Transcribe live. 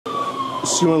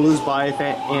So you want to lose body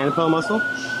fat and put on muscle?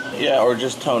 Yeah, or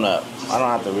just tone up. I don't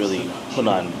have to really put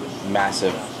on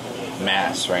massive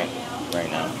mass right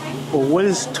now. Well, what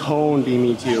does tone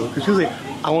mean to you? Because people say,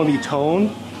 I want to be toned,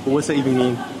 but what's that even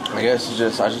mean? I guess it's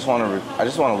just I just want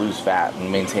to lose fat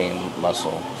and maintain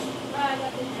muscle.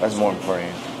 That's more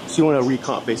important. So you want to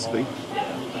recomp, basically.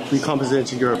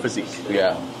 Recomposition your physique.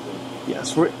 Yeah.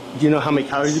 Yes. Do you know how many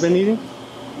calories you've been eating?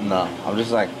 No, I'm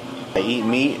just like, I eat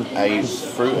meat, I eat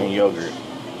fruit and yogurt.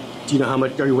 Do you know how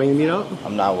much, are you weighing meat out?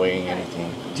 I'm not weighing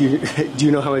anything. Do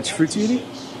you know how much fruits you're eating?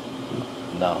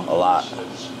 No, a lot.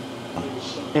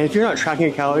 And if you're not tracking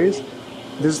your calories,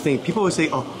 there's the thing, people always say,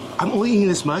 oh, I'm only eating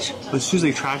this much, but as soon as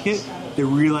they track it, they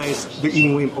realize they're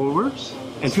eating way over.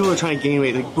 And people are trying to gain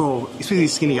weight, like, bro, especially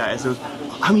these skinny guys,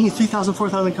 I'm eating 3,000,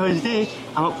 4,000 calories a day,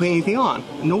 I'm not putting anything on,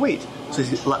 no weight. So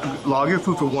log your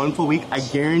food for 1 full week, I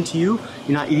guarantee you,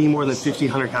 you're not eating more than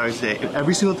 1,500 calories a day. And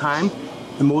every single time,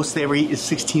 the most they ever eat is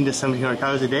 1,600 to 1,700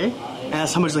 calories a day, and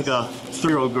that's how much like a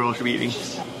 3-year-old girl should be eating.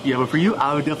 Yeah, but for you,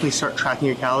 I would definitely start tracking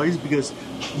your calories because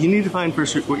you need to find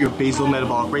first what your basal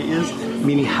metabolic rate is,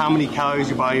 meaning how many calories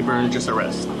your body burns just at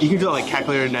rest. You can do it like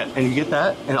calculator net, and you get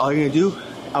that, and all you're gonna do,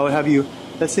 I would have you,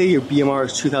 let's say your BMR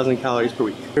is 2,000 calories per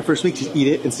week. Your first week, just eat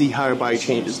it and see how your body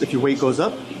changes. If your weight goes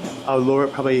up, I would lower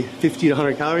it probably 50 to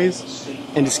 100 calories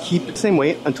and just keep the same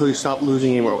weight until you stop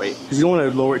losing any more weight. Because you don't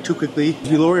want to lower it too quickly. If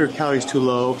you lower your calories too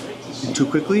low and too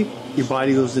quickly, your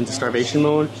body goes into starvation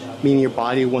mode, meaning your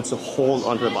body wants to hold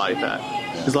onto the body fat.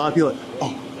 Because a lot of people are like,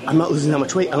 oh, I'm not losing that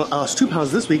much weight. I lost 2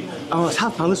 pounds this week. I lost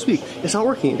half a pound this week. It's not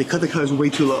working. They cut the calories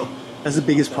way too low. That's the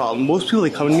biggest problem. Most people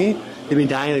that come to me, they've been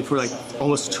dieting for like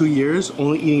almost 2 years,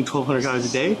 only eating 1,200 calories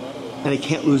a day, and they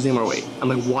can't lose any more weight. I'm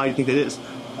like, why do you think that is?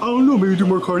 I don't know, maybe do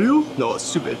more cardio? No, it's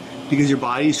stupid. Because your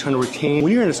body is trying to retain,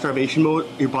 when you're in a starvation mode,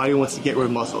 your body wants to get rid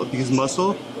of muscle. Because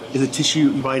muscle is a tissue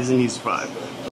your body doesn't need to survive.